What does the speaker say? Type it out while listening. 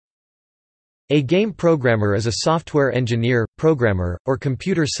A game programmer is a software engineer, programmer, or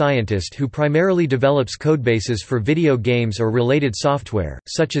computer scientist who primarily develops codebases for video games or related software,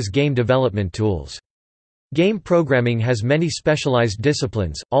 such as game development tools. Game programming has many specialized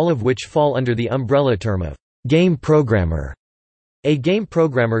disciplines, all of which fall under the umbrella term of game programmer. A game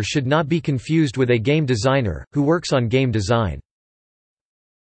programmer should not be confused with a game designer, who works on game design.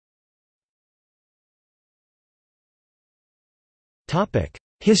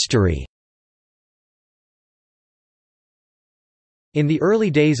 History. In the early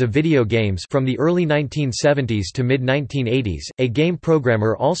days of video games from the early 1970s to mid-1980s, a game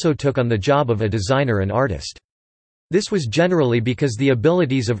programmer also took on the job of a designer and artist. This was generally because the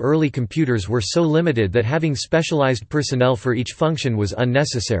abilities of early computers were so limited that having specialized personnel for each function was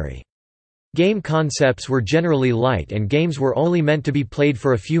unnecessary. Game concepts were generally light and games were only meant to be played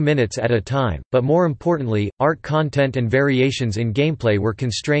for a few minutes at a time, but more importantly, art content and variations in gameplay were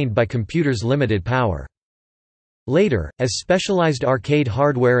constrained by computers' limited power. Later, as specialized arcade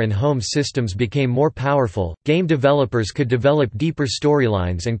hardware and home systems became more powerful, game developers could develop deeper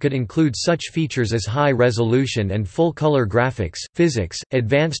storylines and could include such features as high-resolution and full-color graphics, physics,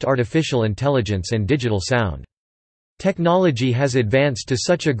 advanced artificial intelligence and digital sound. Technology has advanced to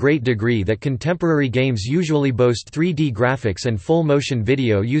such a great degree that contemporary games usually boast 3D graphics and full-motion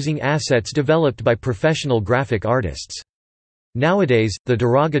video using assets developed by professional graphic artists. Nowadays, the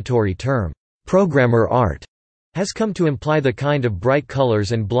derogatory term, programmer art, has come to imply the kind of bright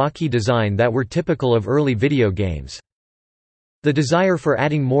colors and blocky design that were typical of early video games. The desire for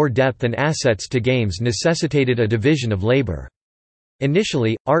adding more depth and assets to games necessitated a division of labor.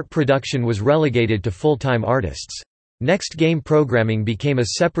 Initially, art production was relegated to full-time artists. Next, game programming became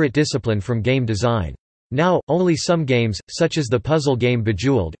a separate discipline from game design. Now, only some games, such as the puzzle game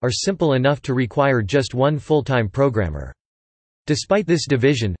Bejeweled, are simple enough to require just one full-time programmer. Despite this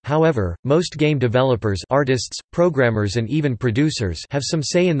division, however, most game developers, artists, programmers and even producers have some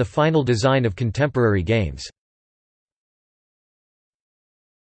say in the final design of contemporary games.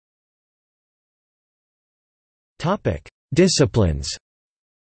 Disciplines.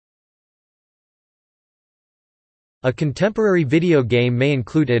 A contemporary video game may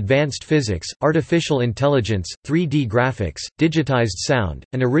include advanced physics, artificial intelligence, 3D graphics, digitized sound,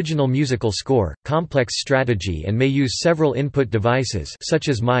 an original musical score, complex strategy and may use several input devices such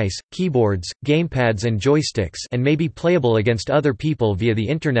as mice, keyboards, gamepads and joysticks and may be playable against other people via the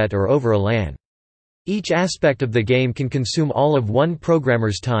Internet or over a LAN. Each aspect of the game can consume all of one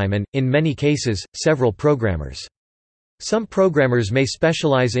programmer's time and, in many cases, several programmers. Some programmers may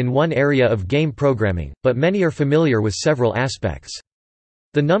specialize in one area of game programming, but many are familiar with several aspects.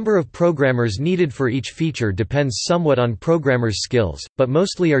 The number of programmers needed for each feature depends somewhat on programmers' skills, but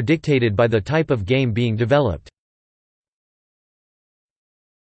mostly are dictated by the type of game being developed.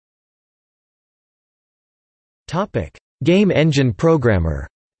 Game engine programmer.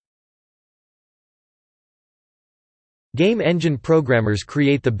 Game engine programmers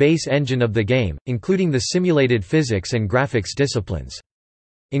create the base engine of the game, including the simulated physics and graphics disciplines.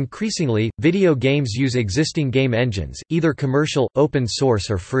 Increasingly, video games use existing game engines, either commercial, open source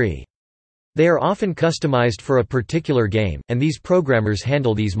or free. They are often customized for a particular game, and these programmers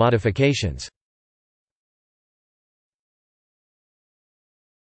handle these modifications.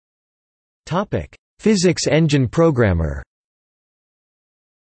 Physics engine programmer.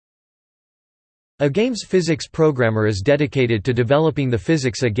 A game's physics programmer is dedicated to developing the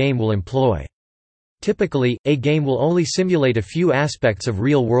physics a game will employ. Typically, a game will only simulate a few aspects of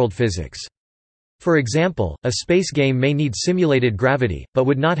real-world physics. For example, a space game may need simulated gravity, but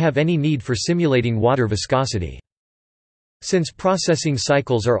would not have any need for simulating water viscosity. Since processing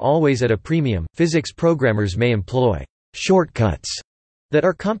cycles are always at a premium, physics programmers may employ shortcuts that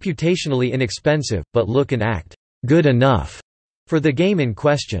are computationally inexpensive, but look and act good enough for the game in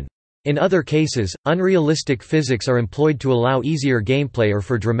question. In other cases, unrealistic physics are employed to allow easier gameplay or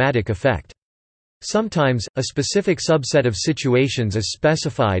for dramatic effect. Sometimes, a specific subset of situations is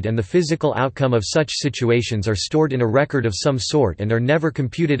specified and the physical outcome of such situations are stored in a record of some sort and are never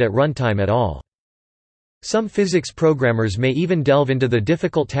computed at runtime at all. Some physics programmers may even delve into the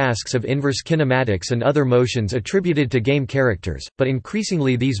difficult tasks of inverse kinematics and other motions attributed to game characters, but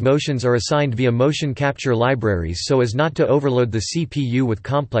increasingly these motions are assigned via motion capture libraries so as not to overload the CPU with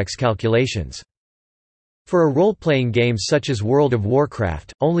complex calculations. For a role-playing game such as World of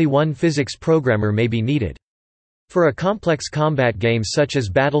Warcraft, only one physics programmer may be needed. For a complex combat game such as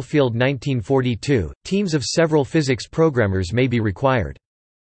Battlefield 1942, teams of several physics programmers may be required.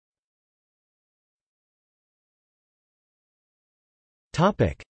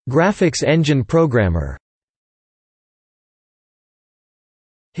 Graphics engine programmer.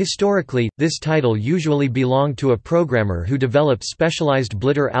 Historically, this title usually belonged to a programmer who developed specialized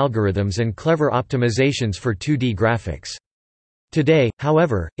blitter algorithms and clever optimizations for 2D graphics. Today,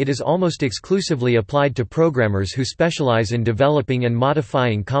 however, it is almost exclusively applied to programmers who specialize in developing and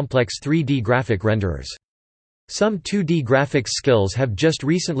modifying complex 3D graphic renderers. Some 2D graphics skills have just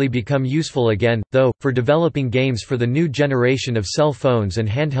recently become useful again, though, for developing games for the new generation of cell phones and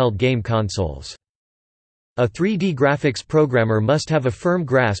handheld game consoles. A 3D graphics programmer must have a firm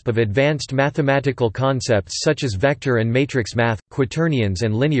grasp of advanced mathematical concepts such as vector and matrix math, quaternions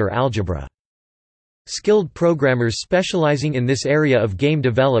and linear algebra. Skilled programmers specializing in this area of game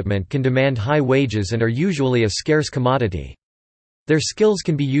development can demand high wages and are usually a scarce commodity. Their skills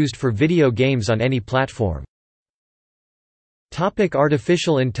can be used for video games on any platform.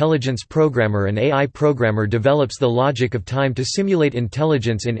 Artificial intelligence programmer. An AI programmer develops the logic of time to simulate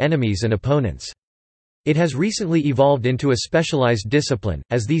intelligence in enemies and opponents. It has recently evolved into a specialized discipline,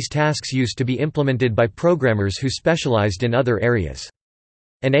 as these tasks used to be implemented by programmers who specialized in other areas.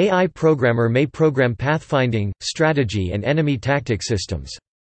 An AI programmer may program pathfinding, strategy and enemy tactic systems.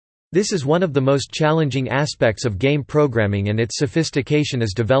 This is one of the most challenging aspects of game programming, and its sophistication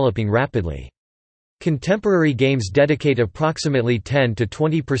is developing rapidly. Contemporary games dedicate approximately 10 to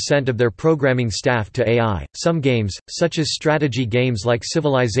 20% of their programming staff to AI. Some games, such as strategy games like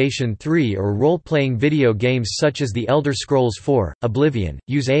Civilization III or role-playing video games such as The Elder Scrolls IV: Oblivion,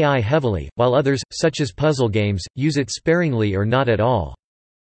 use AI heavily, while others, such as puzzle games, use it sparingly or not at all.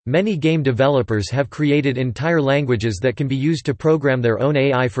 Many game developers have created entire languages that can be used to program their own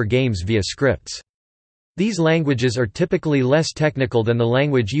AI for games via scripts. These languages are typically less technical than the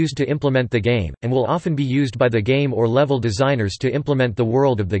language used to implement the game, and will often be used by the game or level designers to implement the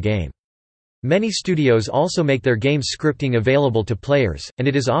world of the game. Many studios also make their game scripting available to players, and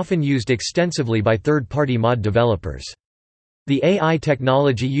it is often used extensively by third-party mod developers. The AI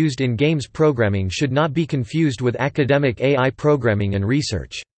technology used in games programming should not be confused with academic AI programming and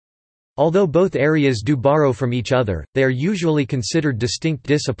research. Although both areas do borrow from each other, they are usually considered distinct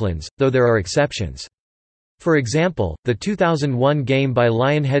disciplines, though there are exceptions. For example, the 2001 game by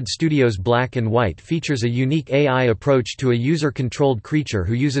Lionhead Studios Black and White features a unique AI approach to a user-controlled creature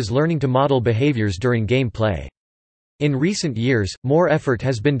who uses learning to model behaviors during gameplay. In recent years, more effort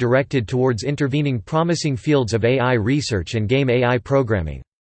has been directed towards intervening promising fields of AI research and game AI programming.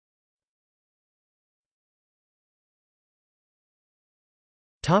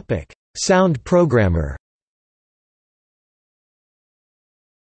 Sound programmer.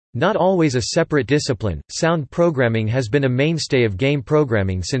 Not always a separate discipline, sound programming has been a mainstay of game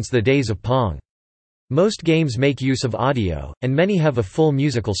programming since the days of Pong. Most games make use of audio, and many have a full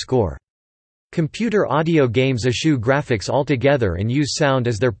musical score. Computer audio games eschew graphics altogether and use sound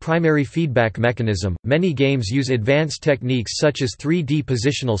as their primary feedback mechanism. Many games use advanced techniques such as 3D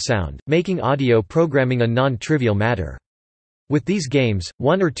positional sound, making audio programming a non-trivial matter. With these games,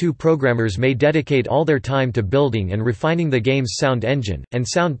 one or two programmers may dedicate all their time to building and refining the game's sound engine, and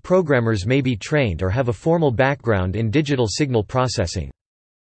sound programmers may be trained or have a formal background in digital signal processing.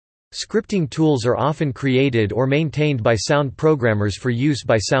 Scripting tools are often created or maintained by sound programmers for use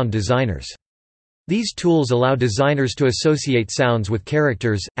by sound designers. These tools allow designers to associate sounds with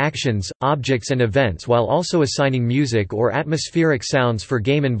characters, actions, objects and events while also assigning music or atmospheric sounds for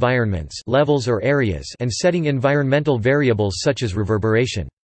game environments, levels or areas, and setting environmental variables such as reverberation.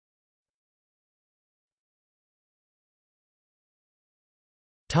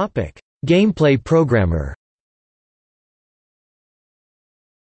 Gameplay programmer.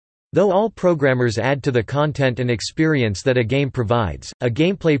 Though all programmers add to the content and experience that a game provides, a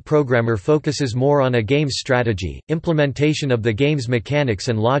gameplay programmer focuses more on a game's strategy, implementation of the game's mechanics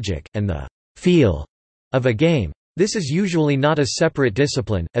and logic, and the feel of a game. This is usually not a separate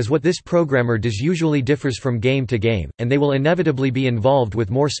discipline, as what this programmer does usually differs from game to game, and they will inevitably be involved with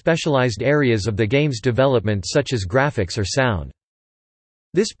more specialized areas of the game's development such as graphics or sound.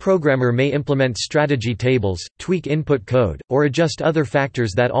 This programmer may implement strategy tables, tweak input code, or adjust other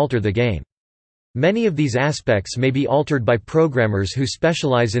factors that alter the game. Many of these aspects may be altered by programmers who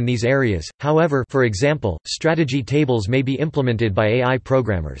specialize in these areas, however, for example, strategy tables may be implemented by AI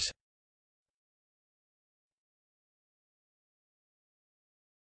programmers.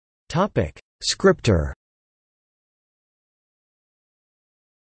 Scripter.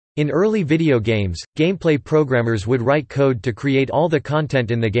 In early video games, gameplay programmers would write code to create all the content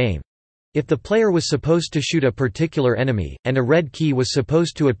in the game. If the player was supposed to shoot a particular enemy, and a red key was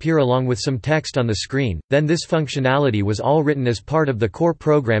supposed to appear along with some text on the screen, then this functionality was all written as part of the core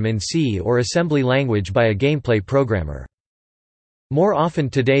program in C or assembly language by a gameplay programmer. More often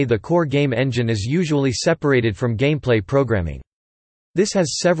today the core game engine is usually separated from gameplay programming. This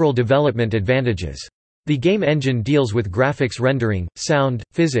has several development advantages. The game engine deals with graphics rendering, sound,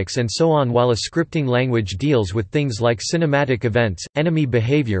 physics and so on, while a scripting language deals with things like cinematic events, enemy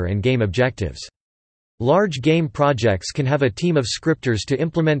behavior and game objectives. Large game projects can have a team of scripters to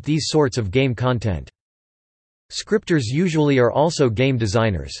implement these sorts of game content. Scripters usually are also game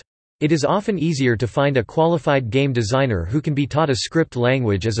designers. It is often easier to find a qualified game designer who can be taught a script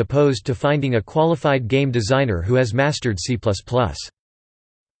language as opposed to finding a qualified game designer who has mastered C++.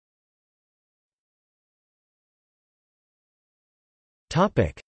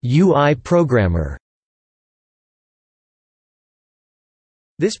 UI programmer.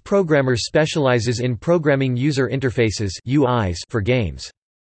 This programmer specializes in programming user interfaces (UIs) for games.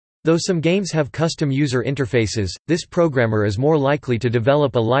 Though some games have custom user interfaces, this programmer is more likely to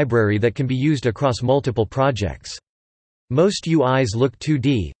develop a library that can be used across multiple projects. Most UIs look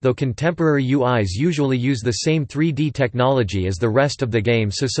 2D, though contemporary UIs usually use the same 3D technology as the rest of the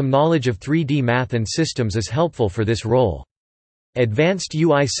game, so some knowledge of 3D math and systems is helpful for this role. Advanced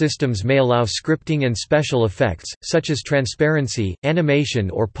UI systems may allow scripting and special effects, such as transparency, animation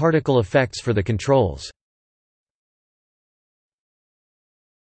or particle effects for the controls.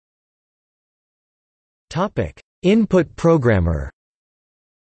 Input programmer.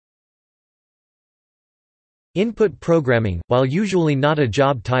 Input programming, while usually not a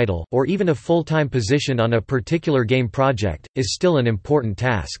job title, or even a full-time position on a particular game project, is still an important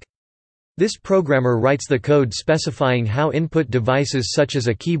task. This programmer writes the code specifying how input devices such as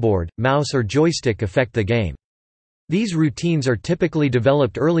a keyboard, mouse or joystick affect the game. These routines are typically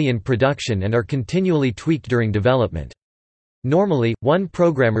developed early in production and are continually tweaked during development. Normally, one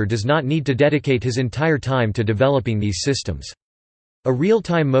programmer does not need to dedicate his entire time to developing these systems. A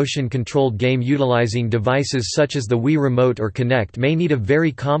real-time motion-controlled game utilizing devices such as the Wii Remote or Kinect may need a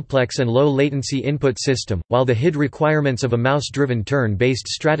very complex and low-latency input system, while the HID requirements of a mouse-driven turn-based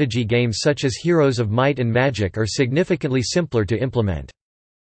strategy games such as Heroes of Might and Magic are significantly simpler to implement.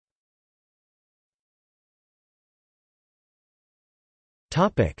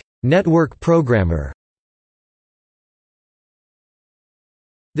 Network programmer.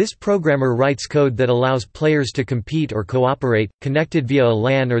 This programmer writes code that allows players to compete or cooperate, connected via a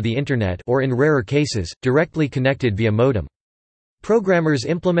LAN or the Internet, or in rarer cases, directly connected via modem. Programmers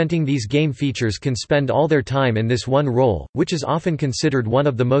implementing these game features can spend all their time in this one role, which is often considered one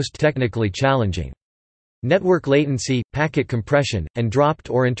of the most technically challenging. Network latency, packet compression, and dropped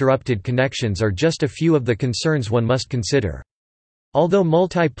or interrupted connections are just a few of the concerns one must consider. Although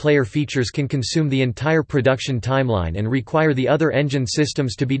multiplayer features can consume the entire production timeline and require the other engine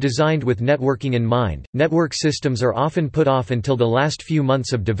systems to be designed with networking in mind, network systems are often put off until the last few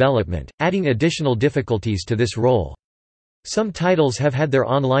months of development, adding additional difficulties to this role. Some titles have had their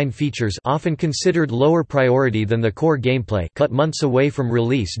online features, often considered lower priority than the core gameplay, cut months away from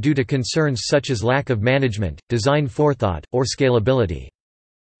release due to concerns such as lack of management, design forethought, or scalability.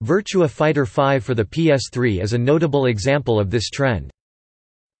 Virtua Fighter 5 for the PS3 is a notable example of this trend.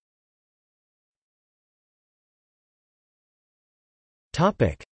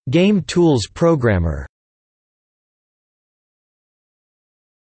 Game tools programmer.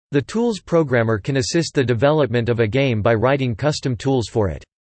 The tools programmer can assist the development of a game by writing custom tools for it.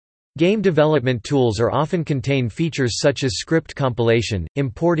 Game development tools are often contain features such as script compilation,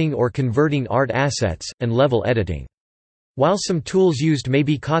 importing or converting art assets, and level editing. While some tools used may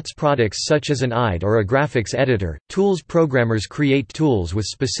be COTS products such as an IDE or a graphics editor, tools programmers create tools with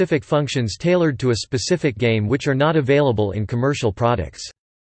specific functions tailored to a specific game which are not available in commercial products.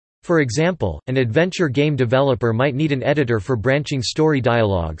 For example, an adventure game developer might need an editor for branching story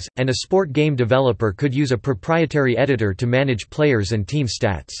dialogues, and a sport game developer could use a proprietary editor to manage players and team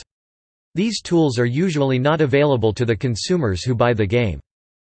stats. These tools are usually not available to the consumers who buy the game.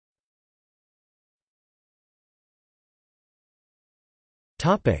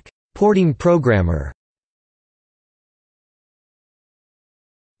 Porting programmer.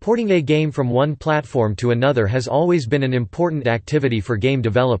 Porting a game from one platform to another has always been an important activity for game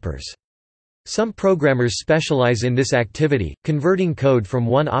developers. Some programmers specialize in this activity, converting code from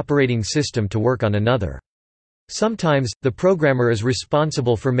one operating system to work on another. Sometimes, the programmer is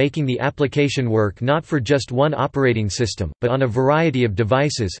responsible for making the application work not for just one operating system, but on a variety of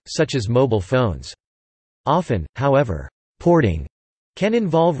devices, such as mobile phones. Often, however, porting can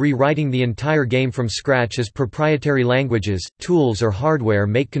involve rewriting the entire game from scratch as proprietary languages, tools or hardware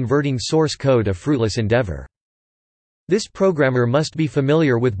make converting source code a fruitless endeavor. This programmer must be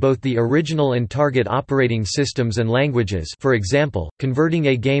familiar with both the original and target operating systems and languages, for example, converting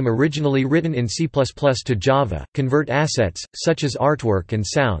a game originally written in C++ to Java, convert assets, such as artwork and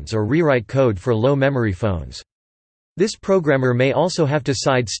sounds, or rewrite code for low-memory phones. This programmer may also have to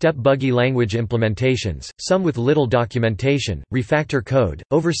sidestep buggy language implementations, some with little documentation, refactor code,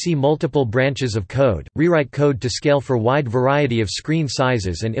 oversee multiple branches of code, rewrite code to scale for wide variety of screen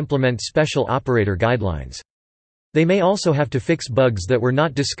sizes and implement special operator guidelines. They may also have to fix bugs that were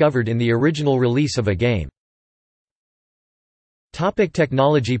not discovered in the original release of a game.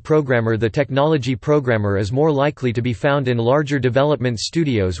 Technology programmer. The technology programmer is more likely to be found in larger development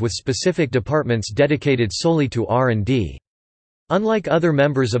studios with specific departments dedicated solely to R&D. Unlike other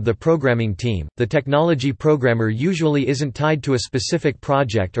members of the programming team, the technology programmer usually isn't tied to a specific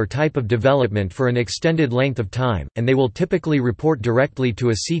project or type of development for an extended length of time, and they will typically report directly to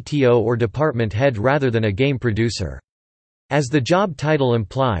a CTO or department head rather than a game producer. As the job title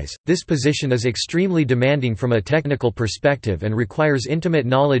implies, this position is extremely demanding from a technical perspective and requires intimate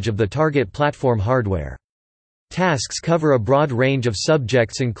knowledge of the target platform hardware. Tasks cover a broad range of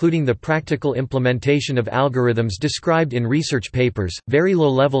subjects including the practical implementation of algorithms described in research papers, very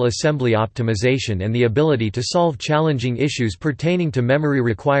low-level assembly optimization and the ability to solve challenging issues pertaining to memory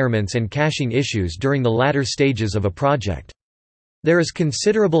requirements and caching issues during the latter stages of a project. There is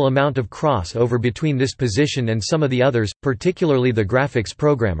considerable amount of crossover between this position and some of the others, particularly the graphics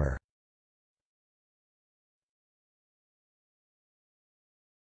programmer.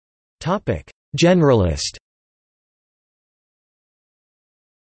 Generalist.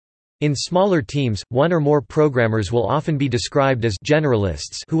 In smaller teams, one or more programmers will often be described as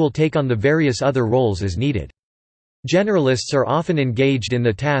generalists who will take on the various other roles as needed. Generalists are often engaged in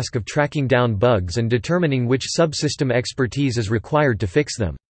the task of tracking down bugs and determining which subsystem expertise is required to fix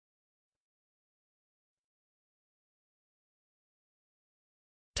them.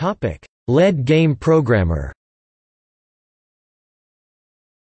 Lead game programmer.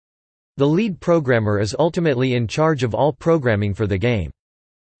 The lead programmer is ultimately in charge of all programming for the game.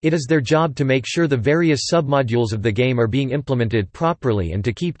 It is their job to make sure the various submodules of the game are being implemented properly and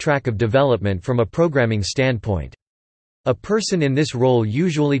to keep track of development from a programming standpoint. A person in this role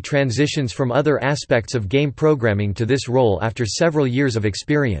usually transitions from other aspects of game programming to this role after several years of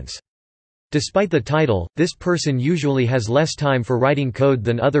experience. Despite the title, this person usually has less time for writing code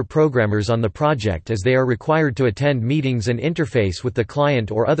than other programmers on the project as they are required to attend meetings and interface with the client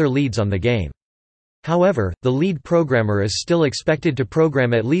or other leads on the game. However, the lead programmer is still expected to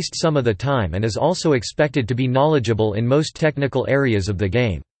program at least some of the time and is also expected to be knowledgeable in most technical areas of the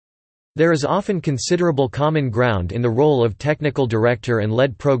game. There is often considerable common ground in the role of technical director and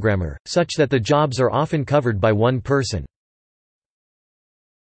lead programmer, such that the jobs are often covered by one person.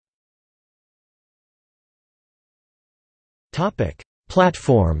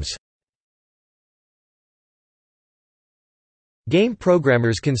 Platforms. Game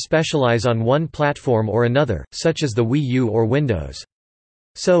programmers can specialize on one platform or another, such as the Wii U or Windows.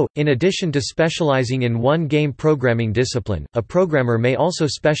 So, in addition to specializing in one game programming discipline, a programmer may also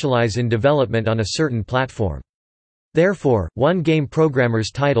specialize in development on a certain platform. Therefore, one game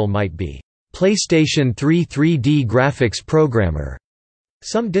programmer's title might be, PlayStation 3 3D Graphics Programmer.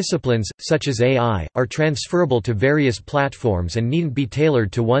 Some disciplines, such as AI, are transferable to various platforms and needn't be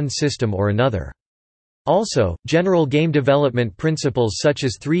tailored to one system or another. Also, general game development principles such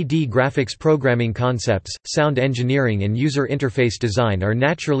as 3D graphics programming concepts, sound engineering and user interface design are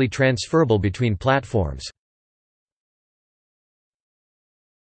naturally transferable between platforms.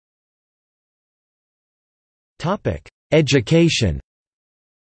 Education.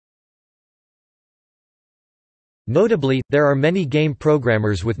 Notably, there are many game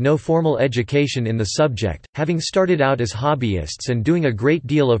programmers with no formal education in the subject, having started out as hobbyists and doing a great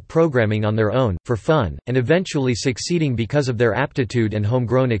deal of programming on their own, for fun, and eventually succeeding because of their aptitude and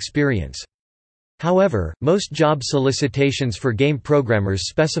homegrown experience. However, most job solicitations for game programmers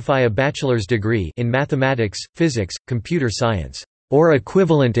specify a bachelor's degree in mathematics, physics, computer science, or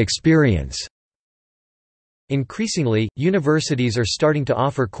equivalent experience. Increasingly, universities are starting to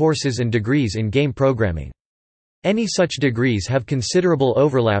offer courses and degrees in game programming. Any such degrees have considerable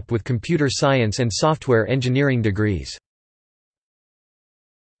overlap with computer science and software engineering degrees.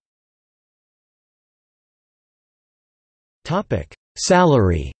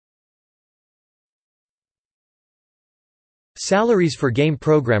 Salary. Salaries for game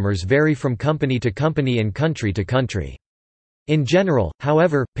programmers vary from company to company and country to country. In general,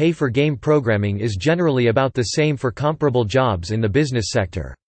 however, pay for game programming is generally about the same for comparable jobs in the business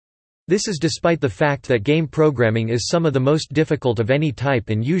sector. This is despite the fact that game programming is some of the most difficult of any type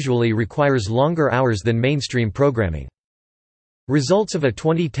and usually requires longer hours than mainstream programming. Results of a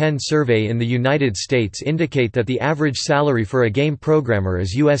 2010 survey in the United States indicate that the average salary for a game programmer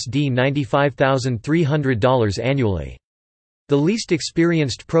is $95,300 annually. The least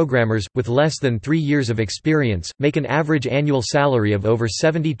experienced programmers, with less than 3 years of experience, make an average annual salary of over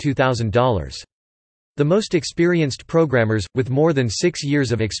 $72,000. The most experienced programmers, with more than 6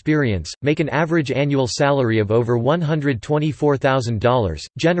 years of experience, make an average annual salary of over $124,000.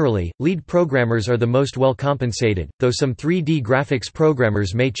 Generally, lead programmers are the most well compensated, though some 3D graphics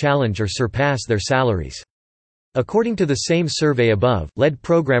programmers may challenge or surpass their salaries. According to the same survey above, lead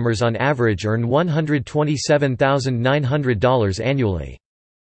programmers on average earn $127,900 annually.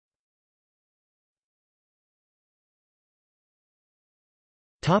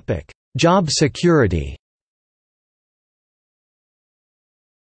 Job security.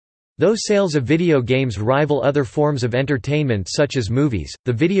 Though sales of video games rival other forms of entertainment such as movies,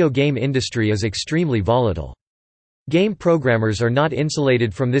 the video game industry is extremely volatile. Game programmers are not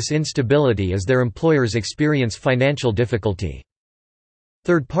insulated from this instability as their employers experience financial difficulty.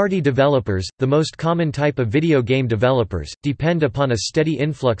 Third-party developers, the most common type of video game developers, depend upon a steady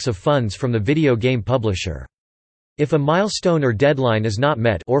influx of funds from the video game publisher. If a milestone or deadline is not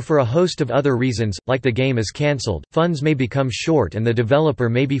met, or for a host of other reasons, like the game is cancelled, funds may become short and the developer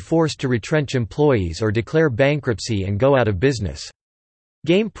may be forced to retrench employees or declare bankruptcy and go out of business.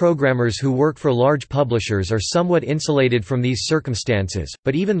 Game programmers who work for large publishers are somewhat insulated from these circumstances,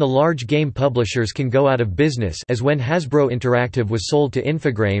 but even the large game publishers can go out of business, as when Hasbro Interactive was sold to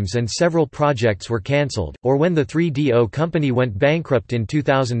Infogrames and several projects were cancelled, or when the 3DO company went bankrupt in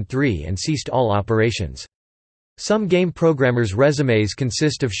 2003 and ceased all operations. Some game programmers' resumes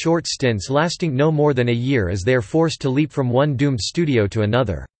consist of short stints lasting no more than a year as they are forced to leap from one doomed studio to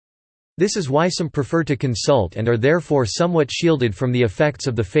another. This is why some prefer to consult and are therefore somewhat shielded from the effects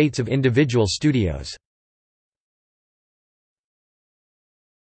of the fates of individual studios.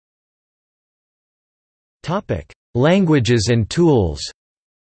 Languages and tools.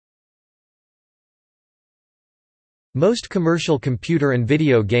 Most commercial computer and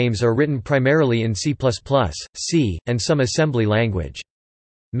video games are written primarily in C++, C, and some assembly language.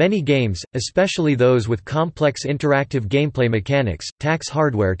 Many games, especially those with complex interactive gameplay mechanics, tax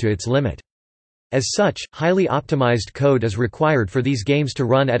hardware to its limit. As such, highly optimized code is required for these games to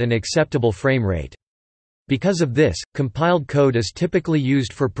run at an acceptable frame rate. Because of this, compiled code is typically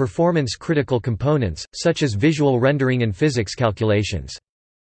used for performance-critical components, such as visual rendering and physics calculations.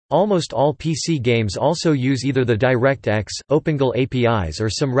 Almost all PC games also use either the DirectX, OpenGL APIs or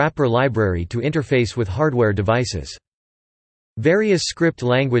some wrapper library to interface with hardware devices. Various script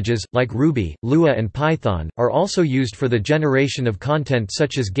languages, like Ruby, Lua and Python, are also used for the generation of content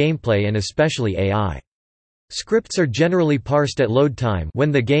such as gameplay and especially AI. Scripts are generally parsed at load time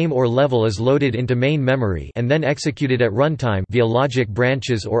when the game or level is loaded into main memory and then executed at runtime via logic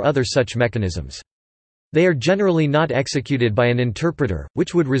branches or other such mechanisms. They are generally not executed by an interpreter,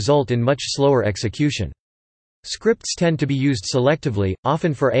 which would result in much slower execution. Scripts tend to be used selectively,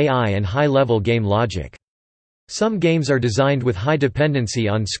 often for AI and high-level game logic. Some games are designed with high dependency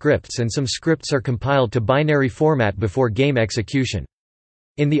on scripts and some scripts are compiled to binary format before game execution.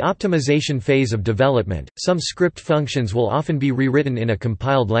 In the optimization phase of development, some script functions will often be rewritten in a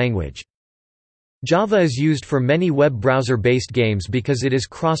compiled language. Java is used for many web browser-based games because it is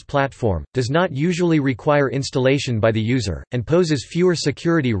cross-platform, does not usually require installation by the user, and poses fewer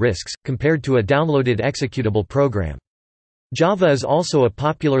security risks, compared to a downloaded executable program. Java is also a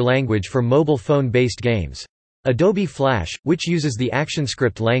popular language for mobile phone-based games. Adobe Flash, which uses the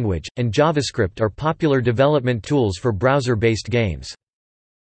ActionScript language, and JavaScript are popular development tools for browser-based games.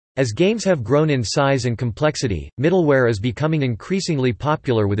 As games have grown in size and complexity, middleware is becoming increasingly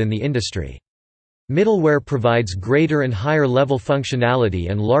popular within the industry. Middleware provides greater and higher-level functionality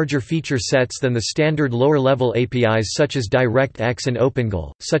and larger feature sets than the standard lower-level APIs such as DirectX and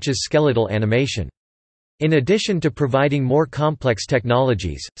OpenGL, such as skeletal animation. In addition to providing more complex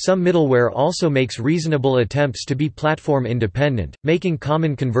technologies, some middleware also makes reasonable attempts to be platform independent, making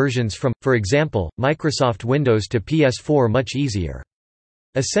common conversions from, for example, Microsoft Windows to PS4 much easier.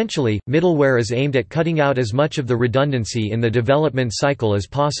 Essentially, middleware is aimed at cutting out as much of the redundancy in the development cycle as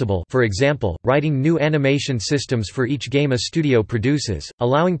possible, for example, writing new animation systems for each game a studio produces,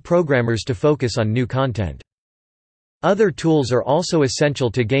 allowing programmers to focus on new content. Other tools are also essential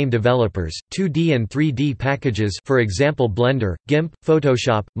to game developers. 2D and 3D packages, for example Blender, GIMP,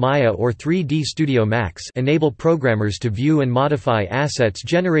 Photoshop, Maya or 3D Studio Max, enable programmers to view and modify assets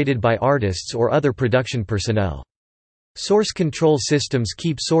generated by artists or other production personnel. Source control systems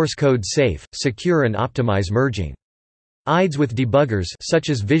keep source code safe, secure and optimize merging. IDEs with debuggers such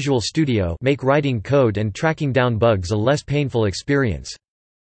as Visual Studio make writing code and tracking down bugs a less painful experience.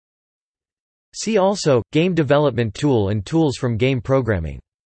 See also, game development tool and tools from game programming.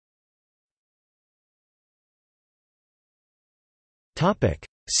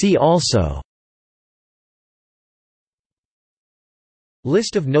 See also: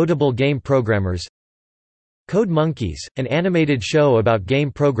 List of notable game programmers, Code Monkeys, an animated show about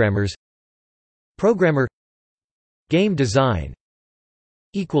game programmers, Programmer, Game design.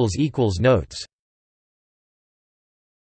 Notes